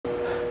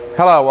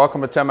Hello,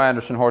 welcome to Tim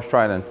Anderson Horse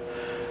Training.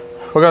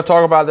 We're going to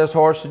talk about this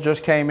horse that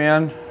just came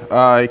in.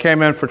 He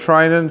came in for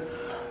training.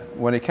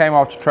 When he came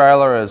off the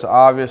trailer, it's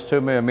obvious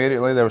to me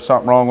immediately there was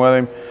something wrong with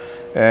him.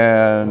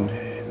 And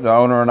the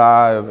owner and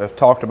I have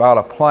talked about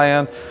a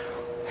plan.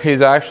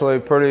 He's actually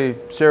pretty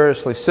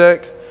seriously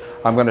sick.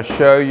 I'm going to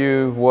show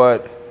you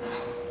what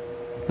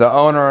the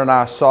owner and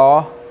I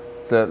saw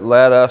that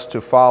led us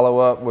to follow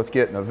up with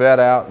getting a vet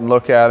out and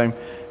look at him.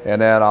 And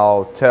then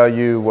I'll tell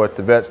you what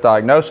the vet's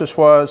diagnosis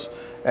was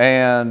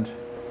and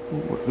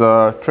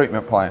the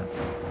treatment plan.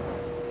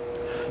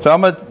 So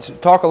I'm going to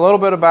talk a little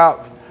bit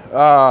about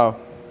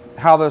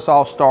how this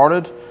all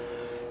started.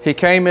 He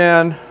came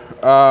in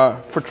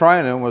for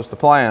training was the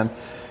plan,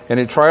 and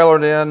he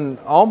trailered in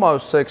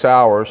almost 6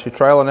 hours. He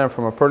trailered in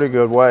from a pretty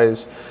good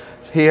ways.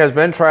 He has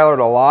been trailered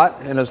a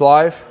lot in his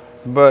life,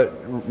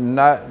 but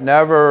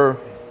never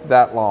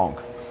that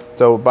long.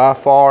 So by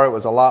far it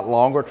was a lot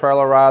longer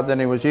trailer ride than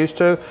he was used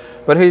to,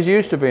 but he's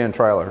used to being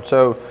trailered.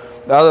 So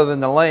other than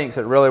the length,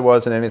 it really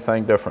wasn't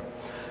anything different.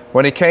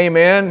 When he came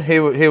in, he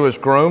was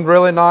groomed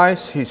really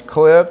nice. He's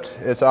clipped.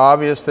 It's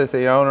obvious that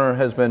the owner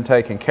has been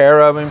taking care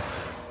of him.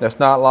 It's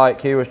not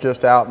like he was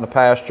just out in the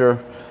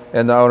pasture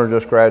and the owner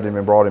just grabbed him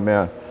and brought him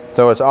in.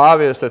 So it's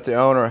obvious that the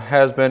owner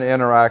has been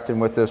interacting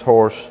with this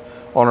horse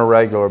on a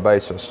regular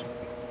basis.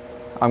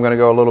 I'm going to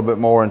go a little bit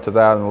more into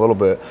that in a little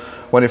bit.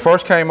 When he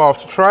first came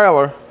off the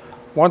trailer,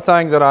 one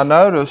thing that I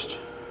noticed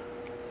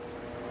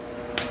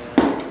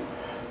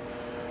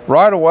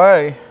right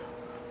away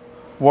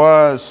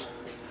was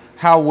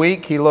how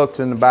weak he looked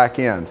in the back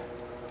end.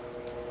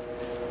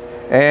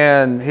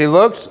 And he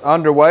looks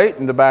underweight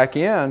in the back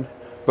end,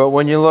 but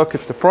when you look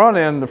at the front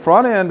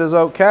end is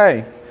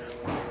okay.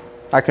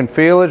 I can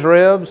feel his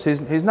ribs.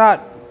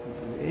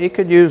 He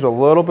could use a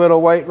little bit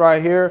of weight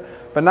right here,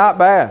 but not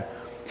bad.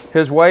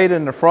 His weight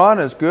in the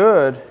front is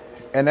good,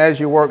 and as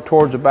you work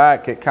towards the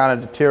back, it kind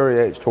of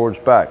deteriorates towards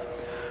the back.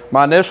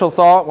 My initial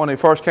thought when he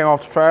first came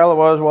off the trailer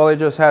was, well, he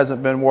just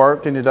hasn't been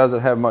worked and he doesn't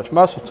have much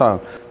muscle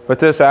tone. But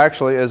this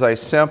actually is a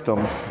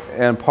symptom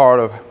and part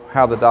of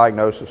how the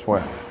diagnosis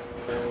went.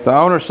 The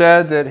owner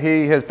said that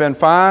he has been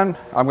fine.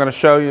 I'm going to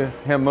show you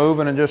him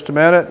moving in just a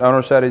minute. The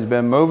owner said he's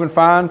been moving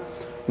fine,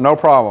 no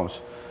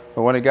problems.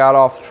 But when he got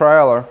off the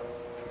trailer,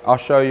 I'll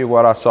show you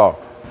what I saw.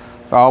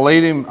 I'll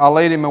lead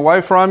him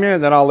away from you,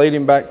 and then I'll lead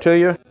him back to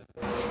you.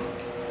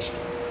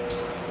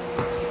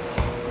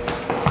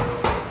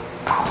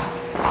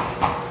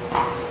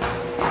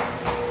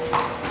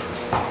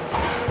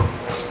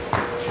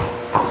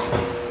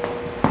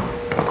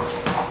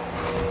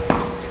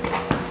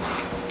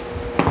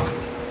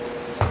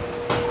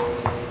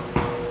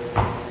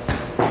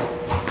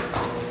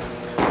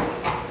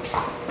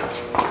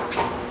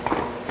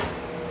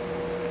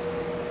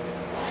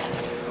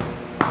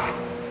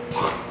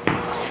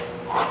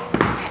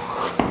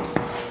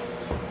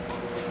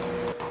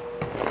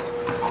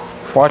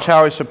 Watch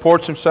how he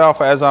supports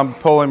himself as I'm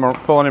pulling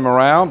him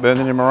around,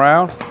 bending him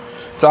around.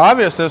 It's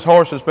obvious this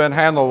horse has been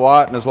handled a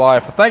lot in his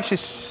life. I think she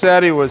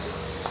said he was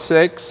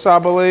 6, I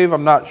believe.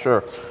 I'm not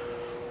sure.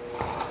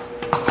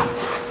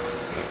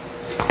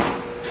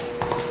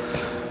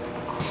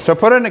 So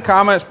put in the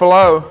comments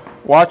below,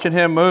 watching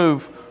him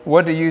move,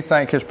 what do you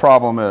think his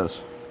problem is?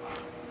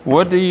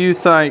 What do you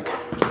think?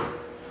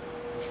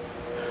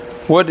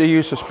 What do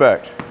you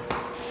suspect?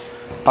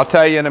 I'll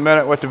tell you in a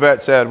minute what the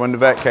vet said when the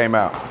vet came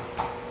out.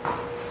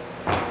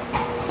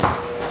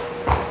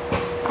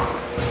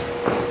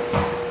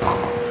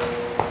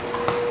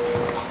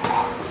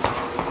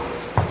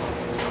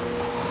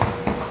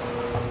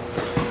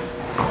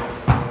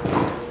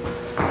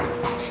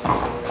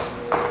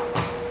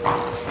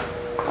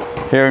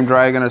 Hear him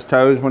dragging his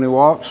toes when he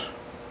walks.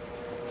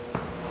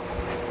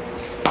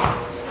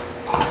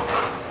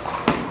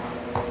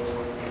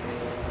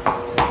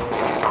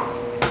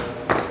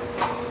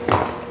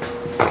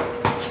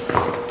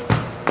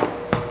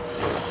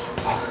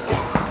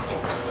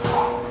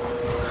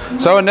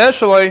 So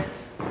initially,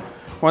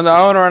 when the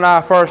owner and I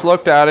first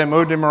looked at him,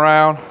 moved him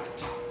around,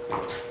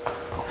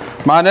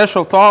 my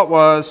initial thought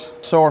was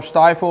sore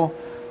stifle,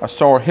 a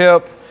sore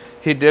hip.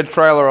 He did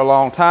trailer a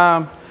long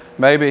time.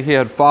 Maybe he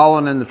had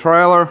fallen in the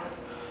trailer.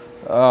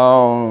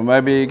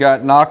 Maybe he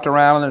got knocked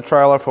around in the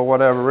trailer for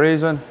whatever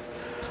reason.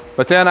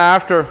 But then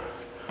after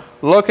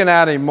looking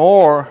at him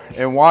more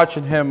and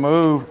watching him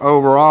move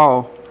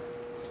overall,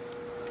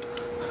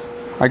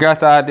 I got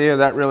the idea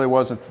that really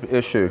wasn't the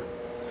issue.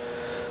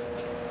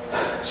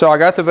 So I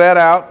got the vet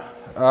out.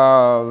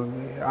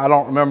 I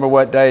don't remember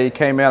what day he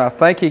came in. I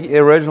think he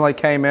originally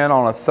came in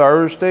on a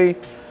Thursday.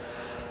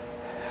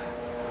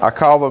 I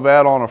called the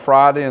vet on a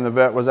Friday, and the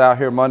vet was out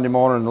here Monday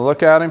morning to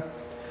look at him.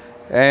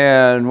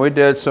 And we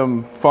did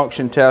some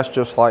function tests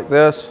just like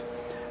this.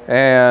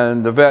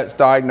 And the vet's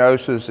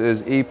diagnosis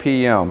is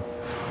EPM.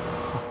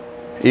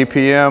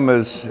 EPM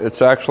is,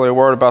 it's actually a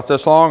word about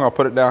this long. I'll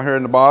put it down here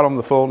in the bottom,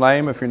 the full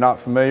name if you're not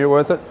familiar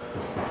with it.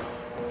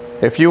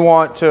 If you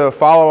want to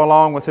follow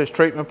along with his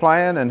treatment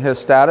plan and his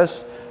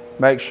status,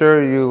 make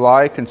sure you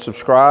like and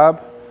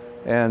subscribe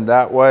and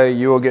that way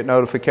you will get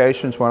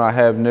notifications when I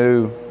have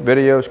new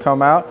videos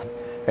come out,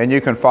 and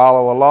you can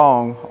follow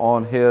along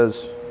on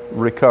his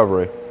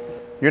recovery.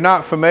 You're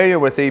not familiar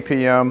with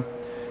EPM.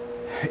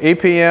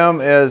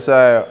 EPM is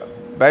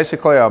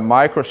basically a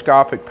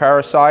microscopic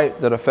parasite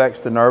that affects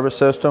the nervous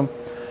system.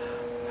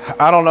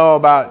 I don't know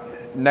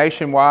about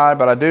nationwide,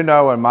 but I do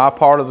know in my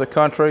part of the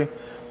country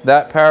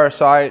that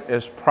parasite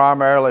is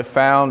primarily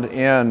found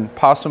in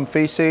possum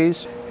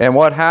feces. And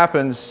what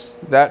happens,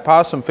 that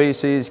possum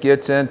feces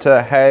gets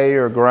into hay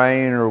or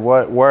grain or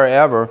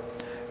wherever,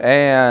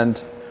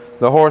 and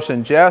the horse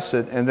ingests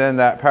it, and then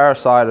that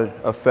parasite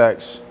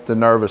affects the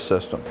nervous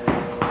system.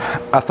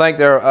 I think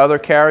there are other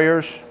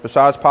carriers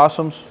besides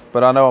possums,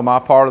 but I know in my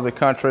part of the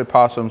country,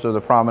 possums are the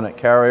prominent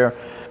carrier.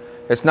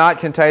 It's not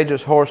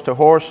contagious horse to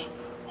horse.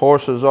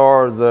 Horses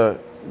are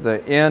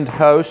the end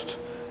host,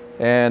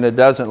 and it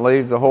doesn't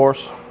leave the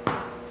horse.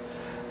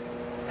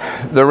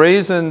 The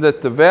reason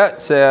that the vet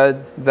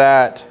said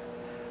that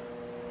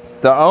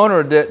the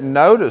owner didn't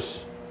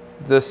notice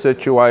this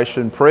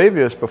situation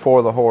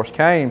before the horse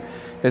came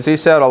is he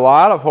said a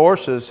lot of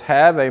horses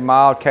have a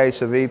mild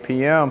case of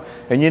EPM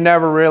and you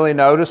never really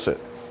notice it.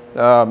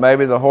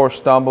 Maybe the horse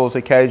stumbles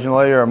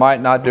occasionally or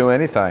might not do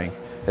anything.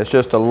 It's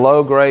just a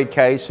low-grade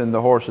case in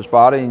the horse's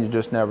body and you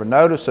just never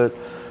notice it.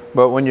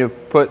 But when you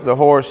put the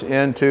horse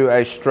into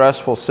a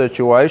stressful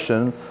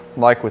situation,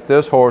 like with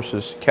this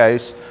horse's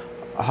case,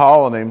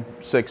 hauling him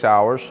 6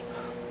 hours,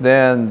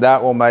 then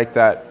that will make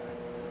the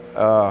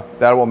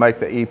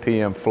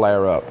EPM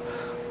flare up.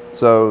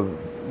 So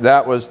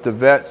that was the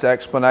vet's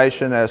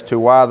explanation as to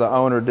why the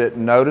owner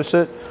didn't notice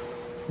it.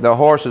 The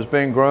horse has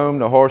been groomed,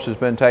 the horse has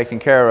been taken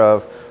care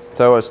of,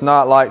 so it's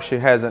not like she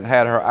hasn't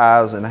had her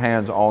eyes and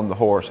hands on the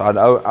horse.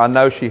 I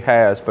know she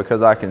has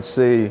because I can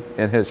see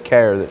in his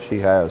care that she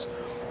has.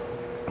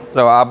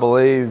 So I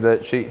believe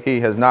that he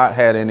has not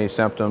had any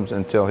symptoms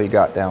until he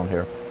got down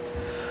here.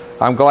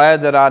 I'm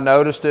glad that I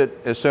noticed it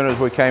as soon as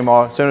he came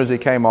off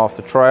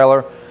the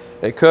trailer.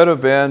 It could have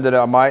been that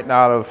I might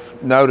not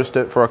have noticed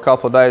it for a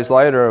couple of days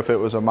later if it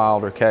was a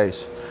milder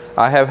case.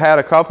 I have had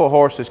a couple of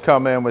horses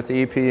come in with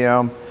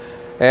EPM,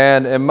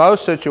 and in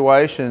most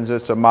situations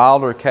it's a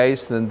milder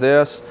case than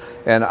this,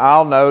 and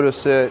I'll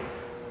notice it.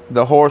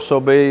 The horse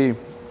will be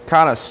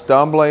kind of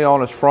stumbly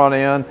on his front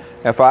end.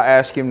 If I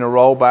ask him to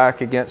roll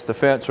back against the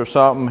fence or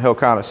something, he'll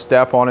kind of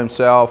step on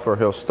himself, or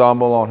he'll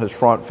stumble on his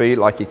front feet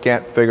like he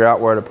can't figure out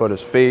where to put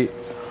his feet,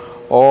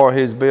 or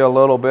he'll be a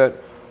little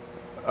bit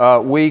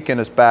weak in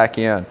his back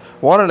end.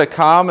 One of the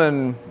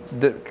common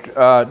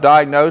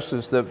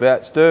diagnoses that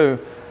vets do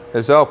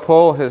is they'll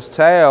pull his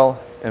tail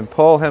and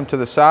pull him to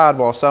the side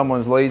while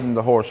someone's leading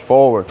the horse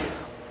forward.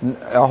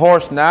 A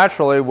horse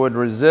naturally would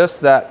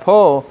resist that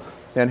pull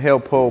and he'll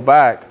pull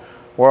back.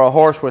 Where a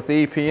horse with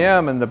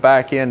EPM and the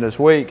back end is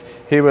weak,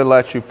 he would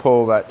let you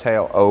pull that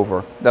tail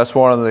over. That's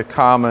one of the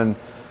common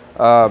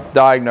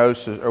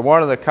diagnoses, or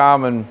one of the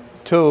common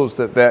tools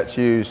that vets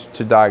use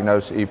to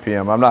diagnose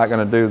EPM. I'm not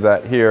going to do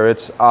that here.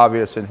 It's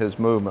obvious in his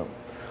movement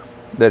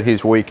that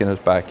he's weak in his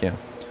back end.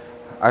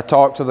 I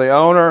talked to the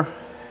owner,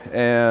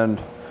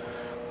 and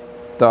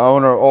the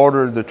owner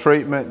ordered the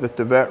treatment that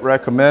the vet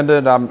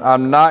recommended.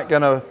 I'm not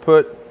going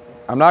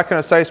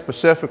to say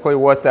specifically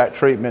what that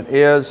treatment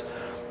is,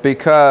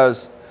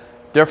 because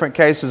different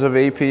cases of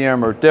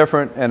EPM are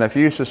different, and if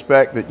you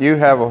suspect that you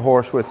have a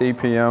horse with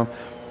EPM,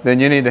 then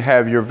you need to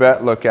have your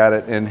vet look at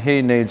it, and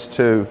he needs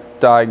to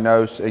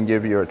diagnose and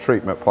give you a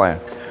treatment plan.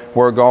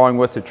 We're going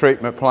with the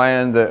treatment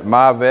plan that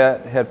my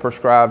vet had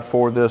prescribed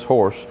for this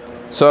horse.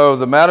 So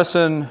the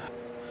medicine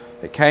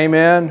that came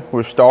in,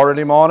 we started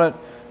him on it.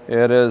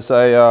 It is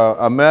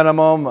a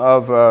minimum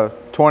of a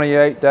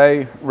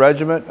 28-day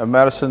regimen of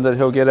medicine that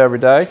he'll get every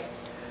day,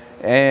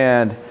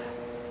 and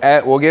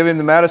we'll give him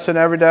the medicine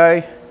every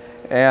day,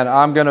 and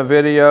I'm going to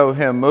video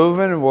him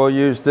moving. We'll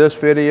use this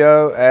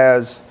video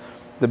as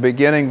the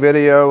beginning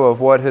video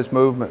of what his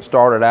movement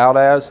started out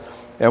as,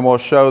 and we'll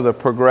show the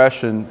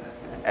progression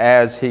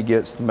as he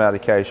gets the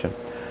medication.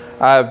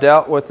 I have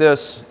dealt with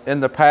this in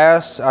the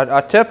past.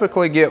 I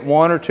typically get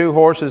 1 or 2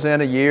 horses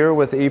in a year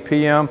with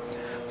EPM,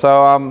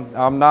 so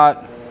I'm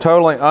not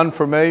totally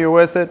unfamiliar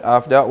with it.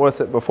 I've dealt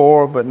with it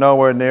before, but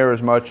nowhere near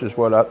as much as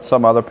what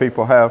some other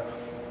people have.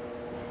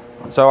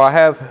 So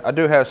I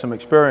do have some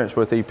experience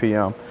with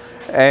EPM,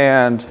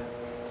 and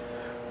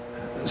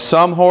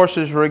some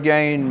horses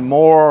regain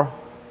more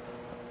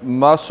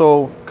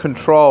muscle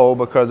control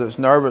because it's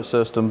nervous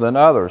system than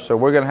others. So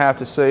we're going to have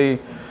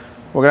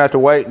to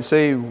wait and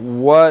see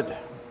what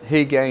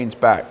he gains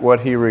back,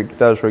 what he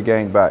does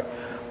regain back.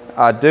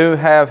 I do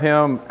have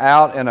him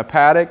out in a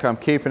paddock. I'm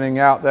keeping him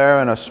out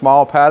there in a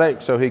small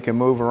paddock so he can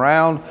move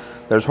around.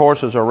 There's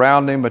horses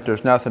around him, but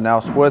there's nothing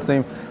else with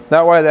him.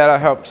 That way that'll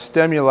help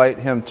stimulate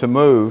him to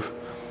move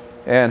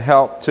and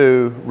help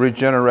to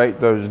regenerate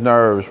those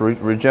nerves,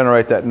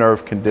 regenerate that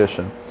nerve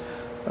condition.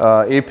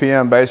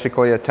 EPM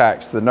basically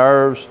attacks the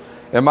nerves.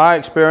 In my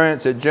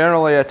experience, it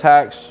generally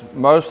attacks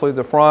mostly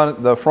the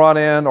front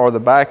end or the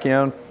back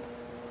end.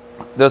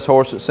 This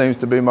horse, it seems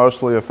to be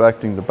mostly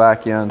affecting the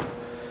back end.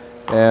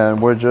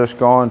 and we're just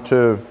going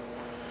to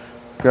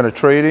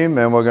treat him,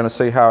 and we're going to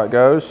see how it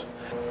goes.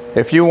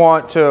 If you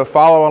want to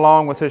follow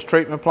along with his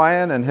treatment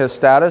plan and his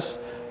status,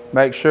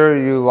 make sure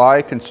you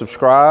like and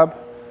subscribe,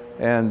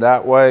 and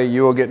that way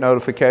you will get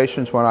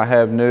notifications when I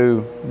have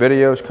new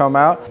videos come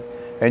out,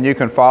 and you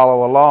can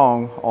follow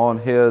along on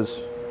his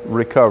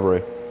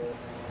recovery.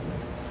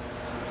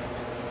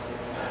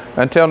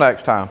 Until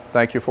next time,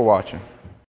 thank you for watching.